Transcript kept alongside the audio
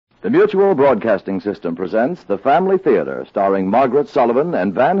The Mutual Broadcasting System presents The Family Theater, starring Margaret, Sullivan,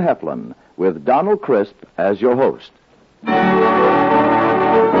 and Van Heflin, with Donald Crisp as your host.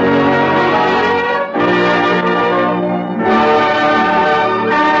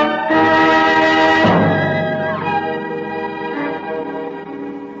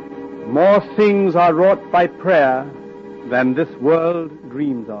 More things are wrought by prayer than this world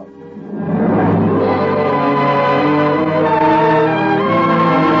dreams of.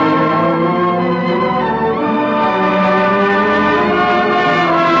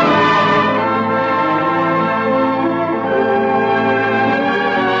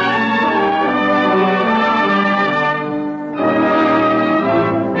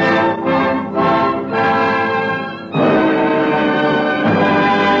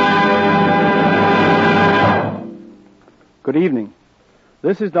 Good evening.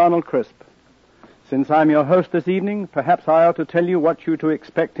 This is Donald Crisp. Since I'm your host this evening, perhaps I ought to tell you what you're to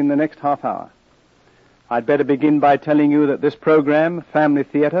expect in the next half hour. I'd better begin by telling you that this program, Family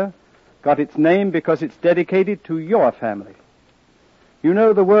Theater, got its name because it's dedicated to your family. You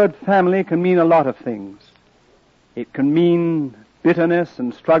know, the word family can mean a lot of things. It can mean bitterness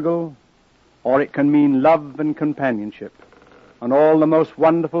and struggle, or it can mean love and companionship, and all the most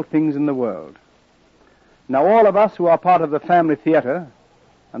wonderful things in the world. Now, all of us who are part of the Family Theater,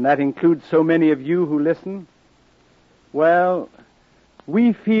 and that includes so many of you who listen, well,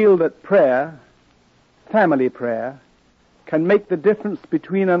 we feel that prayer, family prayer, can make the difference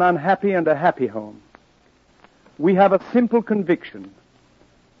between an unhappy and a happy home. We have a simple conviction: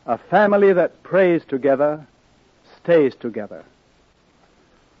 a family that prays together stays together.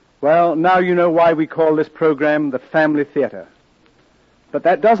 Well, now you know why we call this program the Family Theater. But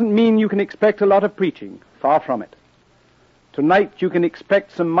that doesn't mean you can expect a lot of preaching. Far from it. Tonight you can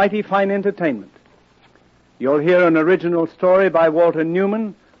expect some mighty fine entertainment. You'll hear an original story by Walter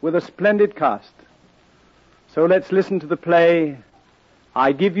Newman with a splendid cast. So let's listen to the play,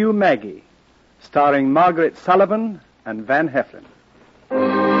 I Give You Maggie, starring Margaret Sullivan and Van Heflin.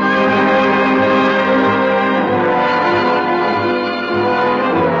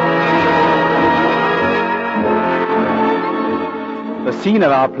 The scene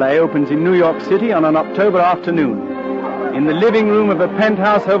of our play opens in New York City on an October afternoon, in the living room of a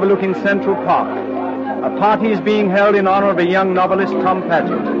penthouse overlooking Central Park. A party is being held in honor of a young novelist, Tom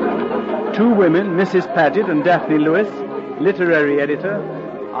Paget. Two women, Mrs. Paget and Daphne Lewis, literary editor,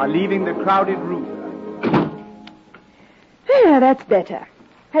 are leaving the crowded room. Yeah, that's better.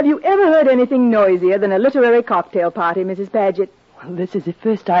 Have you ever heard anything noisier than a literary cocktail party, Mrs. Paget? Well, this is the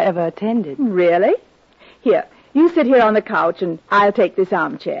first I ever attended. Really? Here, you sit here on the couch, and I'll take this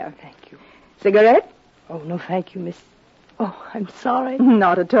armchair. Thank you. Cigarette? Oh, no, thank you, Miss... Oh, I'm sorry.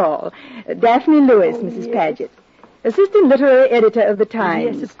 Not at all. Daphne Lewis, Mrs. Yes. Paget. Assistant literary editor of the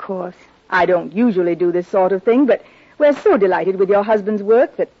Times. Yes, of course. I don't usually do this sort of thing, but we're so delighted with your husband's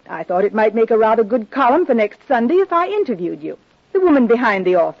work that I thought it might make a rather good column for next Sunday if I interviewed you. The woman behind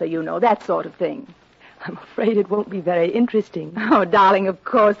the author, you know, that sort of thing. I'm afraid it won't be very interesting. Oh, darling, of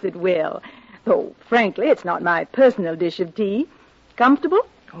course it will. Though, frankly, it's not my personal dish of tea. Comfortable?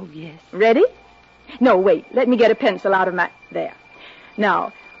 Oh, yes. Ready? No, wait. Let me get a pencil out of my... There.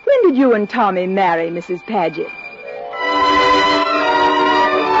 Now, when did you and Tommy marry, Mrs. Paget?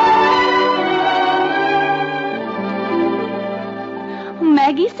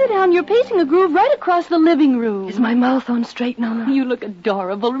 Maggie, sit down. You're pacing a groove right across the living room. Is my mouth on straight, Nona? You look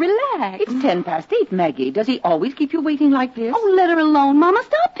adorable. Relax. It's 8:10, Maggie. Does he always keep you waiting like this? Oh, let her alone, Mama.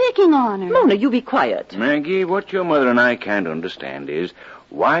 Stop picking on her. Mona, you be quiet. Maggie, what your mother and I can't understand is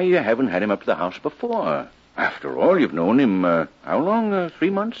why you haven't had him up to the house before. After all, you've known him, how long? 3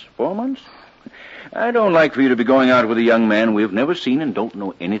 months? 4 months? I don't like for you to be going out with a young man we've never seen and don't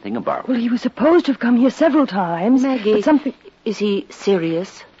know anything about. Well, he was supposed to have come here several times. Maggie, but something... Is he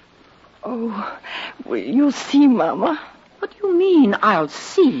serious? Oh, well, you'll see, Mama. What do you mean, I'll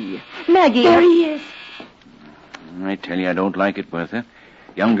see? Maggie... There he is. I tell you, I don't like it, Bertha.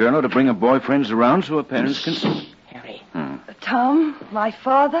 Young girl ought to bring her boyfriends around so her parents can see. Harry. Tom, my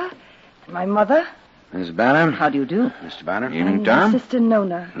father, my mother. Miss Banner. How do you do? Mr. Banner. Evening, And Tom. my sister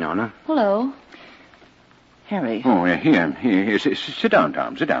Nona. Nona. Hello. Harry. Oh, yeah, here. Sit down,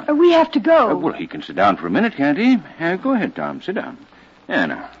 Tom. Sit down. We have to go. Well, he can sit down for a minute, can't he? Go ahead, Tom. Sit down. Yeah,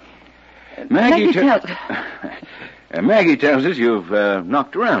 now. Maggie tells us you've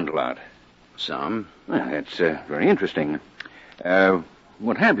knocked around a lot. Some. Well, that's very interesting.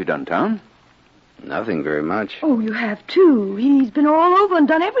 What have you done, Tom? Nothing very much. Oh, you have, too. He's been all over and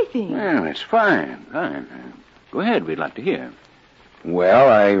done everything. Well, that's fine. Go ahead. We'd like to hear. Well,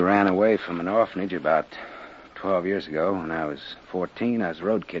 I ran away from an orphanage about 12 years ago. When I was 14, I was a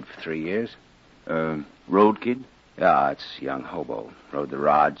road kid for 3 years. Road kid? Yeah, it's young hobo. Rode the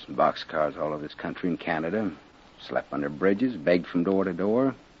rods and boxcars all over this country and Canada. Slept under bridges, begged from door to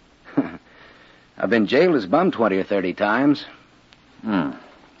door. I've been jailed as bum 20 or 30 times. And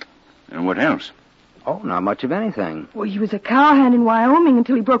what else? Oh, not much of anything. Well, he was a cowhand in Wyoming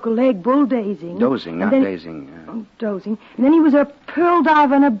until he broke a leg bull dazing. Dozing, not dazing. Oh, dozing. And then he was a pearl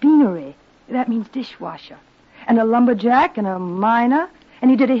diver in a beanery. That means dishwasher. And a lumberjack and a miner.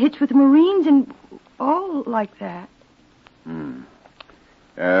 And he did a hitch with the Marines and all like that.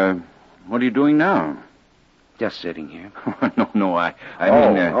 What are you doing now? Just sitting here. No, I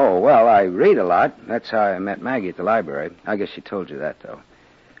mean... mean... well, I read a lot. That's how I met Maggie at the library. I guess she told you that, though.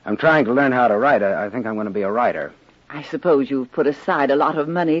 I'm trying to learn how to write. I think I'm going to be a writer. I suppose you've put aside a lot of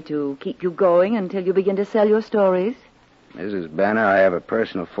money to keep you going until you begin to sell your stories. Mrs. Banner, I have a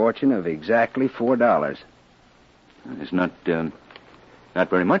personal fortune of exactly $4. It's not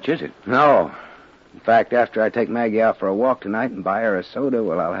very much, is it? No. In fact, after I take Maggie out for a walk tonight and buy her a soda,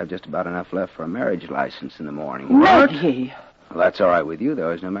 well, I'll have just about enough left for a marriage license in the morning. Maggie! Well, that's all right with you,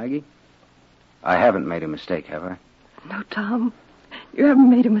 though, isn't it, Maggie? I haven't made a mistake, have I? No, Tom. You haven't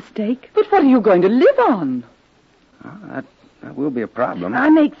made a mistake. But what are you going to live on? Well, that will be a problem. I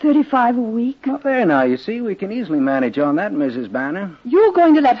make $35 a week. Well, there now, you see, we can easily manage on that, Mrs. Banner. You're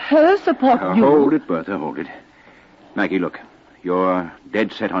going to let her support you? Hold it, Bertha, hold it. Maggie, look, you're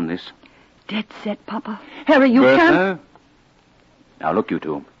dead set on this. Dead set, Papa. Harry, you Bertha? can't... Now, look, you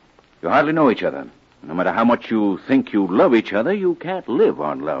two. You hardly know each other. No matter how much you think you love each other, you can't live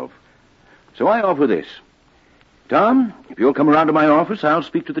on love. So I offer this. Tom, if you'll come around to my office, I'll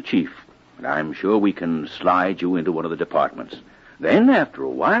speak to the chief. And I'm sure we can slide you into one of the departments. Then, after a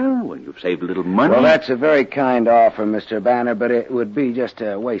while, when you've saved a little money... Well, that's a very kind offer, Mr. Banner, but it would be just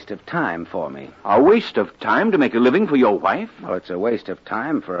a waste of time for me. A waste of time to make a living for your wife? Well, it's a waste of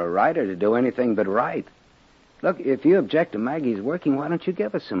time for a writer to do anything but write. Look, if you object to Maggie's working, why don't you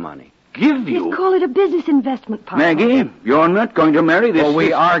give us some money? Give you? Just call it a business investment, Papa. Maggie, you're not going to marry this... Well,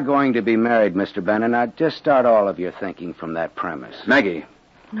 we are going to be married, Mr. Banner. Now, just start all of your thinking from that premise. Maggie.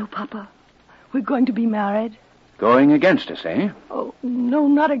 No, Papa. We're going to be married. Going against us, eh? Oh, no,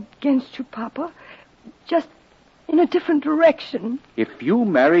 not against you, Papa. Just in a different direction. If you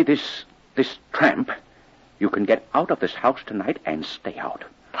marry this tramp, you can get out of this house tonight and stay out.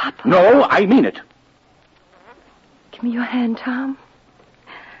 Papa. No, I mean it. Give me your hand, Tom.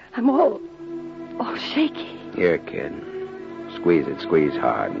 I'm all shaky. Here, kid. Squeeze it, squeeze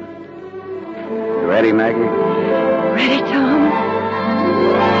hard. You ready, Maggie? Ready, Tom?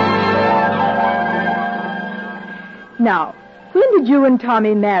 Now, when did you and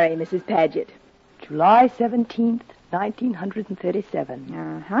Tommy marry, Mrs. Paget? July 17th, 1937.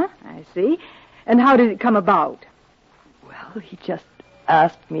 Uh-huh, I see. And how did it come about? Well, he just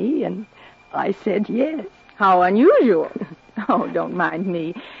asked me, and I said yes. How unusual. Oh, don't mind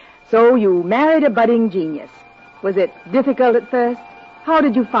me. So you married a budding genius. Was it difficult at first? How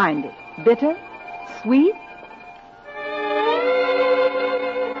did you find it? Bitter? Sweet?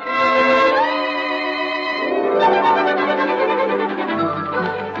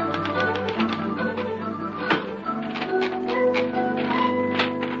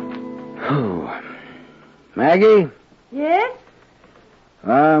 Maggie? Yes?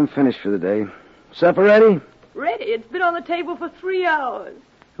 I'm finished for the day. Supper ready? Ready. It's been on the table for 3 hours.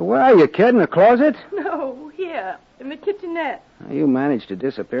 Where are you, kid? In the closet? No, here, in the kitchenette. You managed to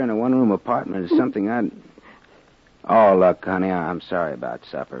disappear in a one-room apartment is something I'd... Oh, look, honey, I'm sorry about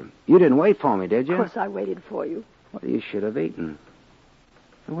supper. You didn't wait for me, did you? Of course I waited for you. Well, you should have eaten.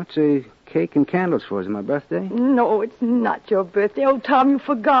 What's a cake and candles for? Is it my birthday? No, it's not your birthday. Oh, Tom, you've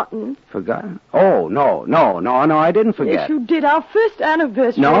forgotten. Forgotten? Oh, no, I didn't forget. Yes, you did. Our first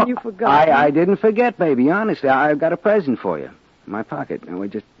anniversary, no, and you forgot. I didn't forget, baby. Honestly, I've got a present for you. In my pocket. Now,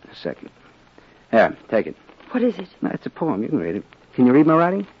 wait just a second. Here, take it. What is it? No, it's a poem. You can read it. Can you read my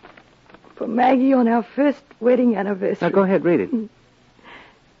writing? For Maggie on our first wedding anniversary. Now, go ahead, read it.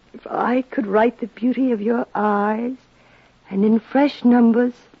 If I could write the beauty of your eyes, and in fresh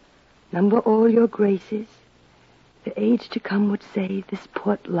numbers, number all your graces, the age to come would say this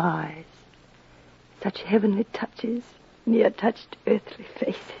port lies. Such heavenly touches, near touched earthly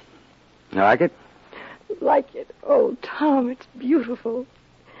faces. You like it? Like it? Oh, Tom, it's beautiful.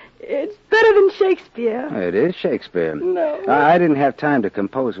 It's better than Shakespeare. It is Shakespeare. No. I didn't have time to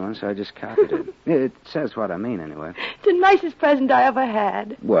compose one, so I just copied it. It says what I mean, anyway. It's the nicest present I ever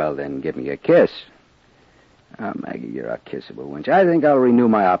had. Well, then give me a kiss. Oh, Maggie, you're a kissable wench. I think I'll renew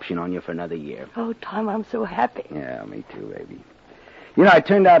my option on you for another year. Oh, Tom, I'm so happy. Yeah, me too, baby. You know, I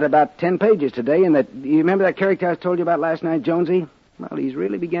turned out about 10 pages today, and you remember that character I told you about last night, Jonesy? Well, he's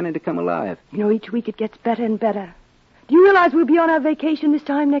really beginning to come alive. You know, each week it gets better and better. Do you realize we'll be on our vacation this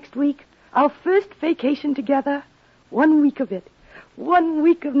time next week? Our first vacation together. 1 week of it. 1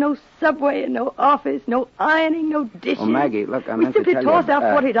 week of no subway and no office, no ironing, no dishes. Oh, Maggie, look, I we meant to simply tell toss you...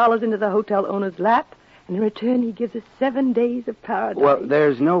 our $40 into the hotel owner's lap, and in return he gives us 7 days of paradise. Well,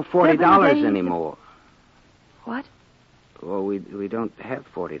 there's no $40 anymore. What? Well, we don't have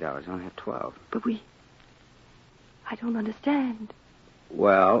 $40. We only have 12. But I don't understand.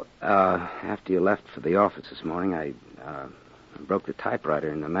 Well, after you left for the office this morning, I broke the typewriter,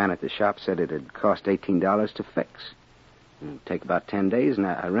 and the man at the shop said it had cost $18 to fix. It'd take about 10 days, and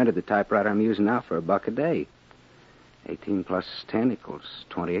I rented the typewriter I'm using now for $1 a day. 18 plus 10 equals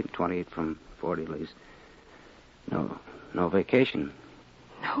 28. 28 from 40 leaves. No vacation.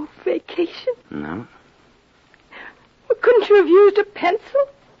 No vacation? No. Well, couldn't you have used a pencil?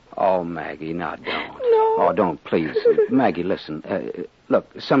 Oh, Maggie, now don't. No. Oh, don't, please. Maggie, listen. Look,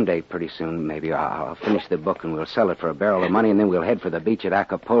 someday pretty soon, maybe I'll finish the book and we'll sell it for a barrel of money, and then we'll head for the beach at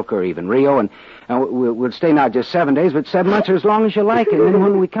Acapulco or even Rio, and we'll stay not just 7 days, but 7 months or as long as you like. And then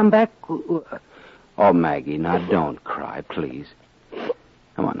when we come back... Oh, Maggie, now don't cry, please.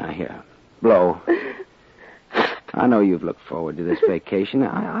 Come on, now, here. Blow. I know you've looked forward to this vacation.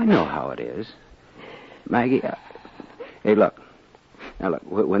 I know how it is. Maggie, hey, look. Now, look,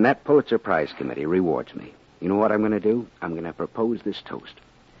 when that Pulitzer Prize Committee rewards me, you know what I'm going to do? I'm going to propose this toast.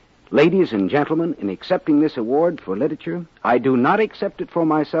 Ladies and gentlemen, in accepting this award for literature, I do not accept it for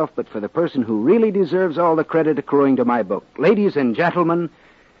myself, but for the person who really deserves all the credit accruing to my book. Ladies and gentlemen,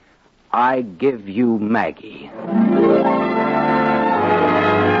 I give you Maggie.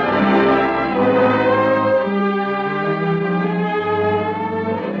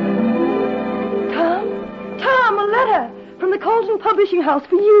 Tom, a letter from the Colton Publishing House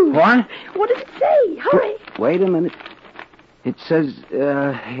for you. What? What does it say? Hurry. Wait a minute. It says,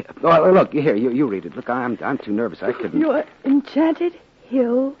 well, look, here, you read it. Look, I'm too nervous. I couldn't. Your Enchanted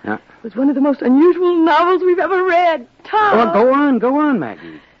Hill was one of the most unusual novels we've ever read. Tom. Oh, go on,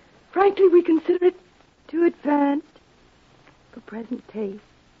 Maggie. Frankly, we consider it too advanced for present taste.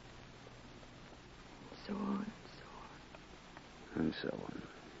 And so on, and so on.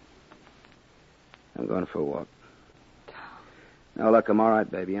 I'm going for a walk. Now, look, I'm all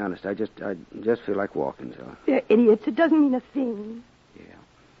right, baby, honest. I just feel like walking, so. They're idiots. It doesn't mean a thing. Yeah.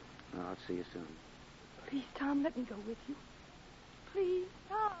 Well, I'll see you soon. Please, Tom, let me go with you. Please,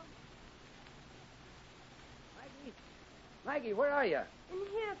 Tom. Maggie, where are you? In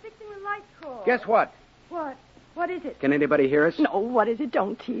here, fixing the light cord. Guess what? What? What is it? Can anybody hear us? No, what is it?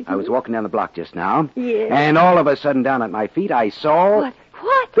 Don't tease me. I was walking down the block just now. Yeah. And all of a sudden, down at my feet, I saw... What?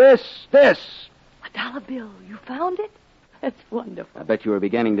 What? This. A dollar bill. You found it? That's wonderful. I bet you were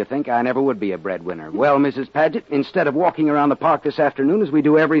beginning to think I never would be a breadwinner. Well, Mrs. Paget, instead of walking around the park this afternoon as we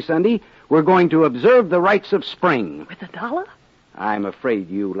do every Sunday, we're going to observe the rites of spring. With a dollar? I'm afraid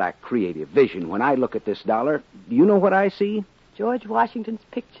you lack creative vision. When I look at this dollar, do you know what I see? George Washington's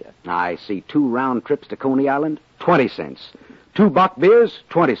picture. I see 2 round trips to Coney Island, 20 cents. 2 Bock beers,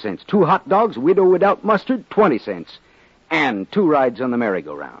 20 cents. 2 hot dogs, widow without mustard, 20 cents. And 2 rides on the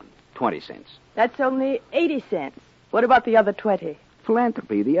merry-go-round, 20 cents. That's only 80 cents. What about the other 20?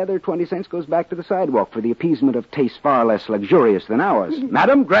 Philanthropy. The other 20 cents goes back to the sidewalk for the appeasement of tastes far less luxurious than ours.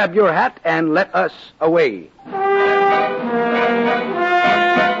 Madam, grab your hat and let us away.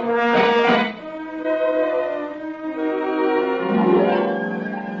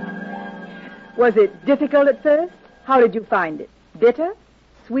 Was it difficult at first? How did you find it? Bitter?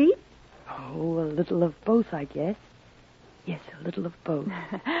 Sweet? Oh, a little of both, I guess. Yes, a little of both.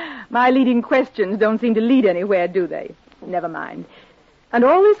 My leading questions don't seem to lead anywhere, do they? Never mind. And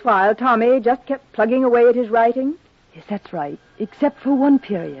all this while, Tommy just kept plugging away at his writing? Yes, that's right. Except for one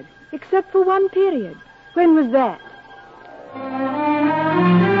period. Except for one period. When was that?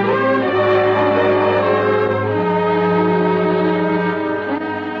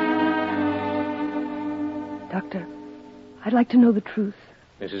 Doctor, I'd like to know the truth.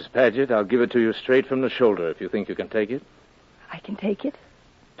 Mrs. Paget, I'll give it to you straight from the shoulder if you think you can take it. I can take it?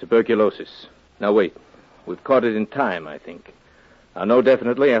 Tuberculosis. Now, wait. We've caught it in time, I think. I'll know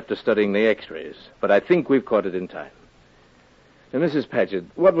definitely after studying the x-rays, but I think we've caught it in time. Now, Mrs. Paget,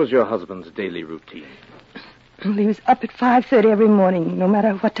 what was your husband's daily routine? He was up at 5:30 every morning, no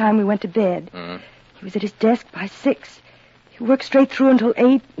matter what time we went to bed. He was at his desk by 6. He worked straight through until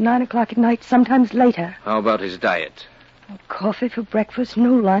 8, 9 o'clock at night, sometimes later. How about his diet? Coffee for breakfast,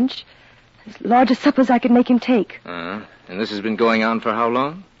 no lunch. As large a supper as I could make him take. And this has been going on for how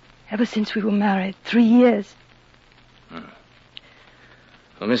long? Ever since we were married, 3 years.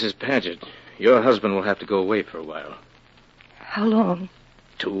 Well, Mrs. Paget, your husband will have to go away for a while. How long?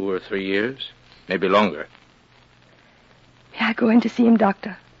 2 or 3 years. Maybe longer. May I go in to see him,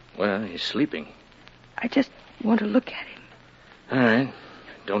 Doctor? Well, he's sleeping. I just want to look at him. All right.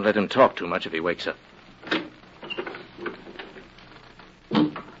 Don't let him talk too much if he wakes up.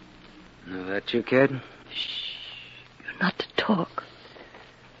 Is that you, kid? Shh. You're not to talk.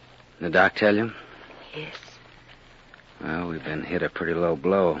 The doc tell you? Yes. Well, we've been hit a pretty low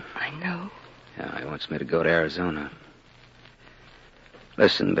blow. I know. Yeah, he wants me to go to Arizona.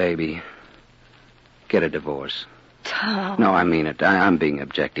 Listen, baby. Get a divorce. Tom. No, I mean it. I'm being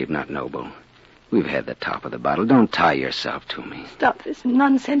objective, not noble. We've had the top of the bottle. Don't tie yourself to me. Stop this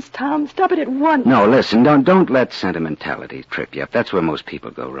nonsense, Tom. Stop it at once. No, listen, don't let sentimentality trip you up. That's where most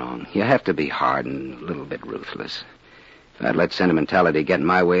people go wrong. You have to be hard and a little bit ruthless. If I'd let sentimentality get in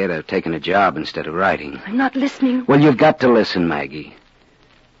my way, I'd have taken a job instead of writing. I'm not listening. Well, you've got to listen, Maggie.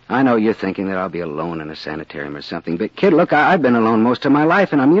 I know you're thinking that I'll be alone in a sanitarium or something, but, kid, look, I've been alone most of my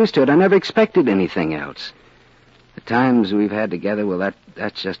life, and I'm used to it. I never expected anything else. The times we've had together, well,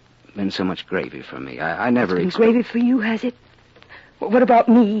 that's just been so much gravy for me. I never It's been gravy for you, has it? What about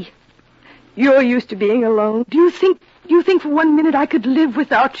me? You're used to being alone. Do you think for 1 minute I could live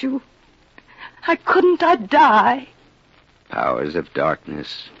without you? I couldn't. I'd die. Powers of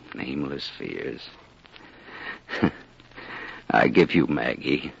darkness, nameless fears. I give you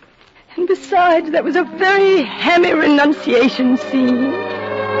Maggie. And besides, that was a very hammy renunciation scene.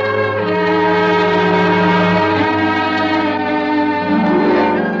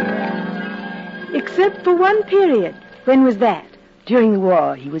 Except for one period. When was that? During the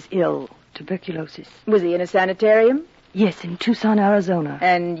war. He was ill. Tuberculosis. Was he in a sanitarium? Yes, in Tucson, Arizona.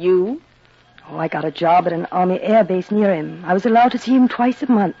 And you? Oh, I got a job at an Army air base near him. I was allowed to see him twice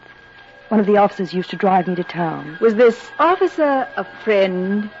a month. One of the officers used to drive me to town. Was this officer a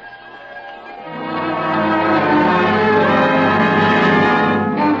friend?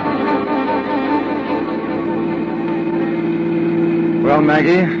 Well,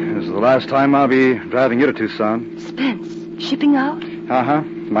 Maggie, this is the last time I'll be driving you to Tucson. Spence, shipping out? Uh-huh.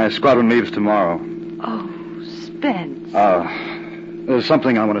 My squadron leaves tomorrow. Oh, Spence. There's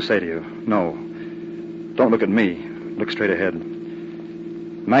something I want to say to you. No, don't look at me. Look straight ahead.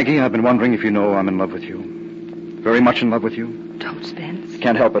 Maggie, I've been wondering if you know I'm in love with you. Very much in love with you. Don't, Spence.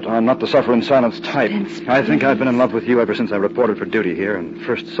 Can't help it. I'm not the suffer in silence type. Spence, I think please. I've been in love with you ever since I reported for duty here and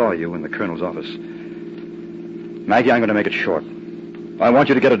first saw you in the colonel's office. Maggie, I'm going to make it short. I want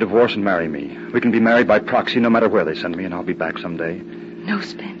you to get a divorce and marry me. We can be married by proxy no matter where they send me, and I'll be back someday. No,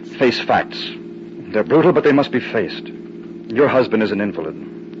 Spence. Face facts. They're brutal, but they must be faced. Your husband is an invalid.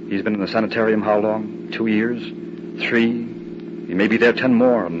 He's been in the sanitarium how long? 2 years? 3? He may be there 10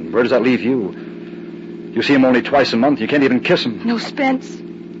 more, and where does that leave you? You see him only twice a month. You can't even kiss him. No, Spence.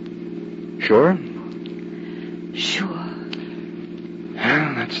 Sure? Sure.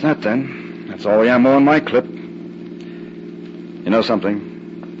 Well, that's that then. That's all the ammo in my clip. You know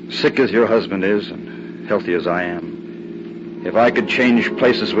something? Sick as your husband is, and healthy as I am, if I could change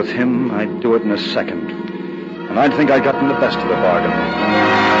places with him, I'd do it in a second. And I'd think I'd gotten the best of the bargain.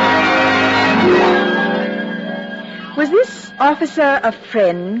 Was this officer a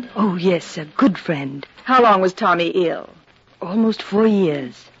friend? Oh, yes, a good friend. How long was Tommy ill? Almost 4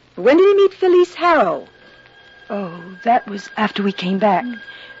 years. When did he meet Felice Harrow? Oh, that was after we came back.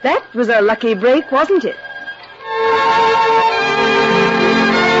 That was a lucky break, wasn't it?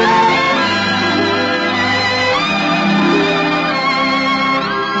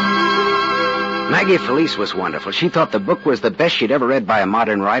 Maggie Felice was wonderful. She thought the book was the best she'd ever read by a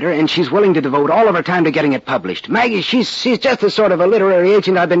modern writer, and she's willing to devote all of her time to getting it published. Maggie, she's just the sort of a literary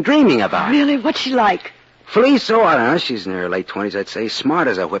agent I've been dreaming about. Really? What's she like? Felice, oh, I don't know. She's in her late 20s, I'd say. Smart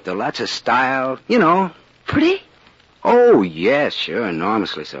as a whip, though. Lots of style. You know. Pretty? Oh, yes, sure.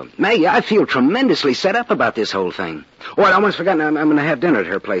 Enormously so. Maggie, I feel tremendously set up about this whole thing. Oh, I almost forgot. I'm going to have dinner at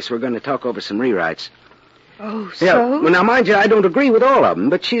her place. We're going to talk over some rewrites. Oh, so? Yeah, well, now, mind you, I don't agree with all of them,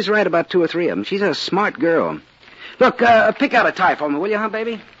 but she's right about 2 or 3 of them. She's a smart girl. Look, pick out a tie for me, will you, huh,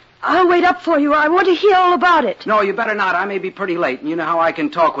 baby? I'll wait up for you. I want to hear all about it. No, you better not. I may be pretty late, and you know how I can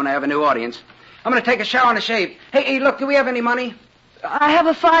talk when I have a new audience. I'm going to take a shower and a shave. Hey, look, do we have any money? I have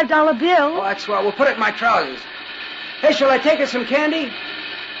a $5 bill. Oh, that's swell. We'll put it in my trousers. Hey, shall I take her some candy?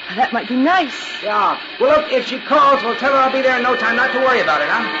 That might be nice. Yeah. Well, look, if she calls, we'll tell her I'll be there in no time. Not to worry about it,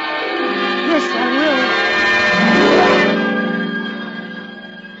 huh? Yes, I will.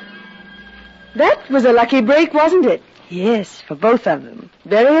 That was a lucky break, wasn't it? Yes, for both of them.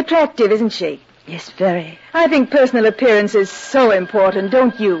 Very attractive, isn't she? Yes, very. I think personal appearance is so important,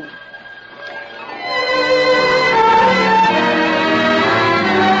 don't you?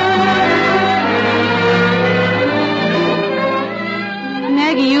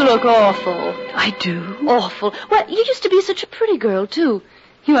 You look awful. I do? Awful. Well, you used to be such a pretty girl, too.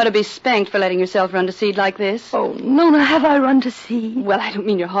 You ought to be spanked for letting yourself run to seed like this. Oh, Nona, have I run to seed? Well, I don't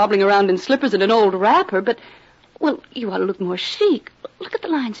mean you're hobbling around in slippers and an old wrapper, but, well, you ought to look more chic. Look at the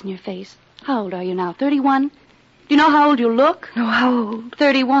lines in your face. How old are you now, 31? Do you know how old you look? No, how old?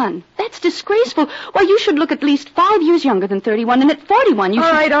 31. That's disgraceful. Why, you should look at least 5 years younger than 31, and at 41 you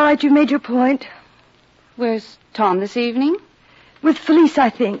should... All right, you've made your point. Where's Tom this evening? With Felice,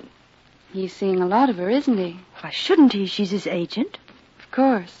 I think. He's seeing a lot of her, isn't he? Why shouldn't he? She's his agent. Of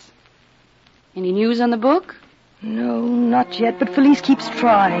course. Any news on the book? No, not yet, but Felice keeps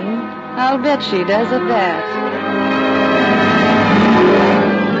trying. I'll bet she does at that.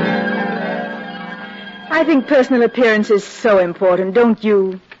 I think personal appearance is so important, don't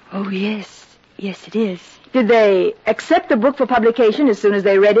you? Oh, yes. Yes, it is. Did they accept the book for publication as soon as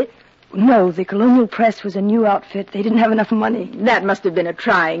they read it? No, the Colonial Press was a new outfit. They didn't have enough money. That must have been a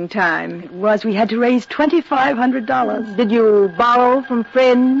trying time. It was. We had to raise $2,500. Did you borrow from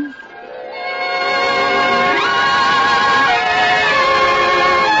friends?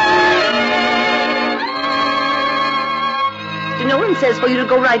 Nolan says for you to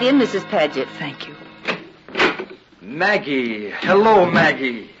go right in, Mrs. Paget. Thank you. Maggie. Hello,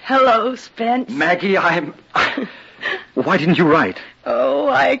 Maggie. Hello, Spence. Maggie, Why didn't you write? Oh,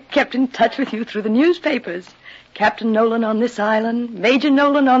 I kept in touch with you through the newspapers. Captain Nolan on this island, Major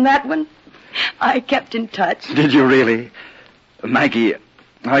Nolan on that one. I kept in touch. Did you really? Maggie,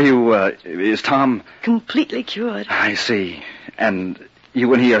 are you, is Tom... Completely cured. I see. And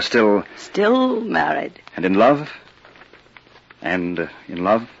you and he are still... Still married. And in love? And in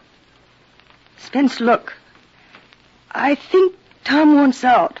love? Spence, look. I think Tom wants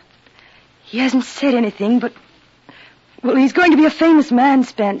out. He hasn't said anything, but... Well, he's going to be a famous man,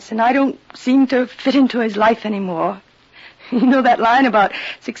 Spence, and I don't seem to fit into his life anymore. You know that line about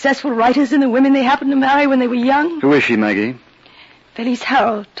successful writers and the women they happened to marry when they were young? Who is she, Maggie? Felice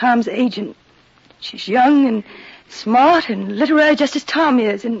Harrell, Tom's agent. She's young and smart and literary just as Tom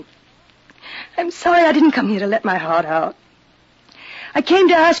is, and I'm sorry I didn't come here to let my heart out. I came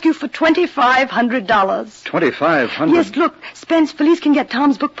to ask you for $2,500. $2,500? Yes, look, Spence, Felice can get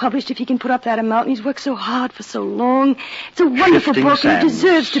Tom's book published if he can put up that amount, and he's worked so hard for so long. It's a wonderful Shifting book, Sands. and it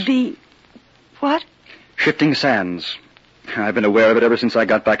deserves to be... What? Shifting Sands. I've been aware of it ever since I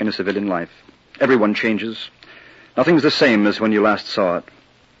got back into civilian life. Everyone changes. Nothing's the same as when you last saw it.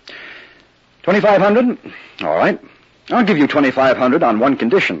 $2,500? All right. I'll give you $2,500 on one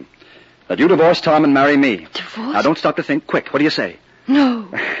condition. That you divorce Tom and marry me. Divorce? Now, don't stop to think. Quick, what do you say? No.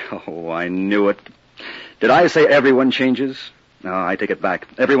 Oh, I knew it. Did I say everyone changes? No, I take it back.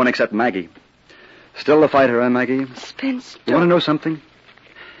 Everyone except Maggie. Still a fighter, Maggie? Spence, You want to know something?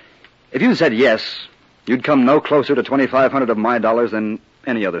 If you said yes, you'd come no closer to $2,500 of my dollars than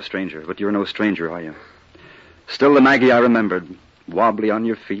any other stranger. But you're no stranger, are you? Still the Maggie I remembered. Wobbly on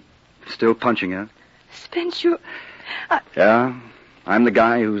your feet. Still punching, huh? Spence, you're... Yeah, I'm the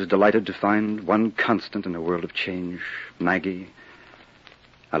guy who's delighted to find one constant in a world of change. Maggie,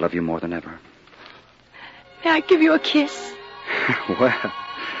 I love you more than ever. May I give you a kiss? Well,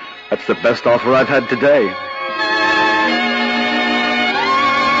 that's the best offer I've had today.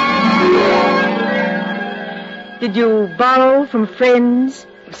 Did you borrow from friends?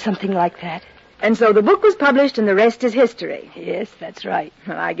 Something like that. And so the book was published and the rest is history. Yes, that's right.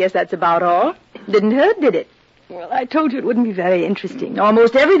 Well, I guess that's about all. Didn't hurt, did it? Well, I told you it wouldn't be very interesting.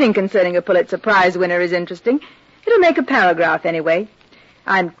 Almost everything concerning a Pulitzer Prize winner is interesting. It'll make a paragraph anyway.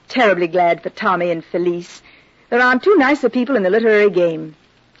 I'm terribly glad for Tommy and Felice. There aren't two nicer people in the literary game.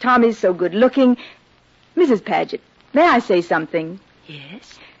 Tommy's so good-looking. Mrs. Paget, may I say something?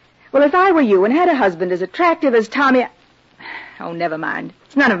 Yes? Well, if I were you and had a husband as attractive as Tommy... Oh, never mind.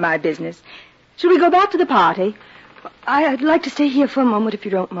 It's none of my business. Shall we go back to the party? I'd like to stay here for a moment, if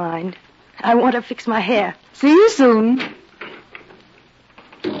you don't mind. I want to fix my hair. See you soon.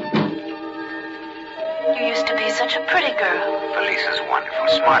 You used to be such a pretty girl. Felice is wonderful,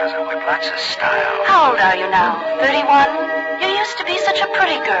 smart as a whip, lots of style. How old are you now? 31? You used to be such a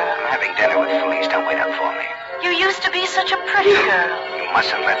pretty girl. I'm having dinner with Felice. Don't wait up for me. You used to be such a pretty girl. You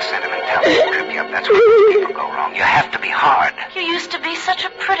mustn't let sentimentality trip you up. That's where most people go wrong. You have to be hard. You used to be such a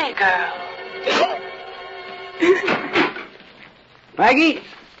pretty girl. Maggie?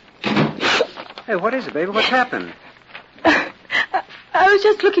 Hey, what is it, baby? What's happened? I was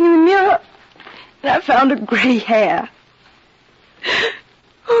just looking in the mirror, and I found a gray hair.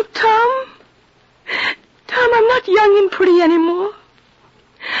 Oh, Tom. Tom, I'm not young and pretty anymore.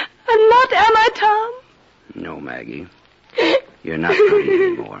 I'm not, am I, Tom? No, Maggie. You're not pretty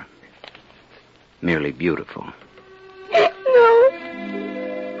anymore. Merely beautiful. No.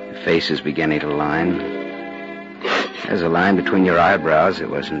 face is beginning to line. There's a line between your eyebrows that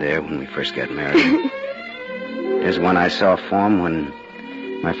wasn't there when we first got married. There's one I saw form when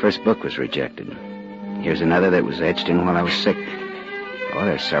my first book was rejected. Here's another that was etched in while I was sick. Oh,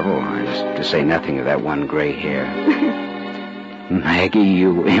 there's several lines, to say nothing of that one gray hair. Maggie,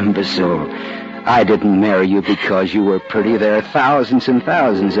 you imbecile. I didn't marry you because you were pretty. There are thousands and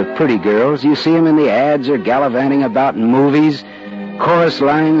thousands of pretty girls. You see them in the ads or gallivanting about in movies. Chorus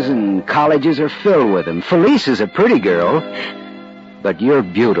lines and colleges are filled with them. Felice is a pretty girl, but you're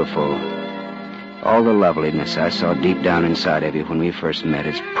beautiful. All the loveliness I saw deep down inside of you when we first met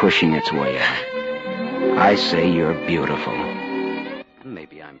is pushing its way out. I say you're beautiful.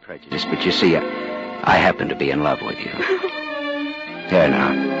 Maybe I'm prejudiced, but you see, I happen to be in love with you. There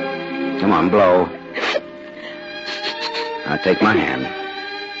now. Come on, blow. Now take my hand.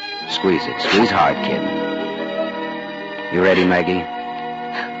 Squeeze it. Squeeze hard, kid. You ready, Maggie?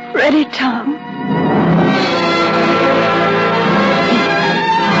 Ready, Tom.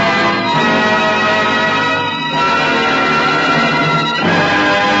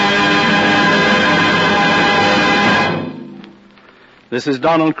 This is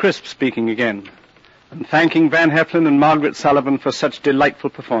Donald Crisp speaking again, and thanking Van Heflin and Margaret Sullivan for such delightful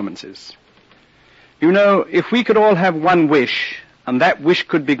performances. You know, if we could all have one wish, and that wish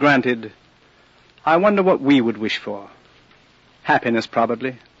could be granted, I wonder what we would wish for. Happiness,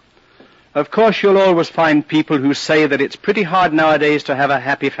 probably. Of course, you'll always find people who say that it's pretty hard nowadays to have a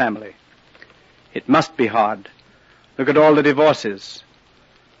happy family. It must be hard. Look at all the divorces.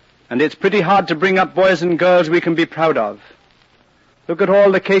 And it's pretty hard to bring up boys and girls we can be proud of. Look at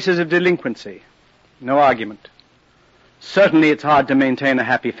all the cases of delinquency. No argument. Certainly it's hard to maintain a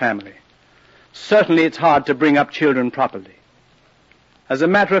happy family. Certainly it's hard to bring up children properly. As a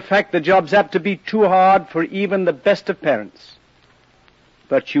matter of fact, the job's apt to be too hard for even the best of parents.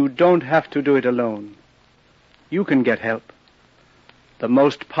 But you don't have to do it alone. You can get help. The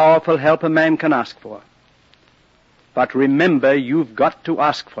most powerful help a man can ask for. But remember, you've got to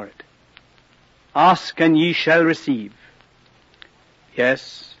ask for it. Ask and ye shall receive.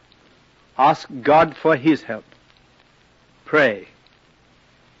 Yes, ask God for His help. Pray.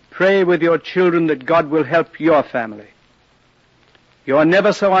 Pray with your children that God will help your family. You're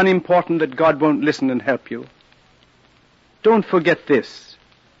never so unimportant that God won't listen and help you. Don't forget this.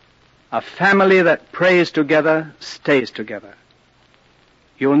 A family that prays together stays together.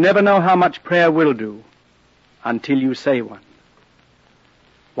 You'll never know how much prayer will do until you say one.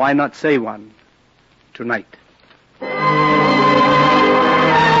 Why not say one tonight?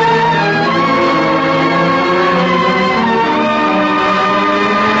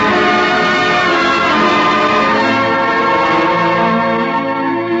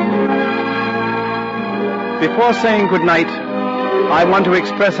 Before saying good night, I want to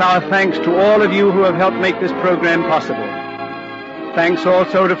express our thanks to all of you who have helped make this program possible. Thanks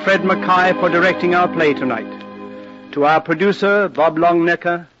also to Fred Mackay for directing our play tonight. To our producer, Bob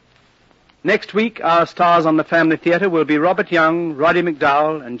Longnecker. Next week, our stars on the Family Theater will be Robert Young, Roddy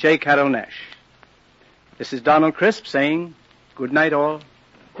McDowell, and J. Carroll Nash. This is Donald Crisp saying good night all.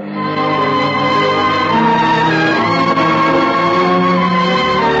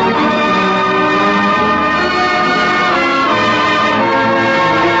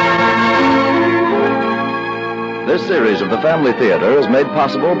 This series of the Family Theater is made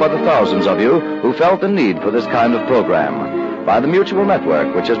possible by the thousands of you who felt the need for this kind of program, by the Mutual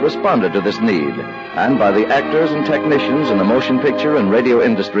Network, which has responded to this need, and by the actors and technicians in the motion picture and radio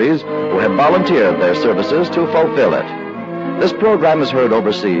industries who have volunteered their services to fulfill it. This program is heard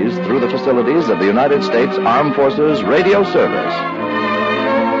overseas through the facilities of the United States Armed Forces Radio Service.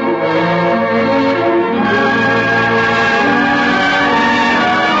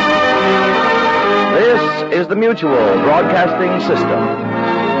 This is the Mutual Broadcasting System.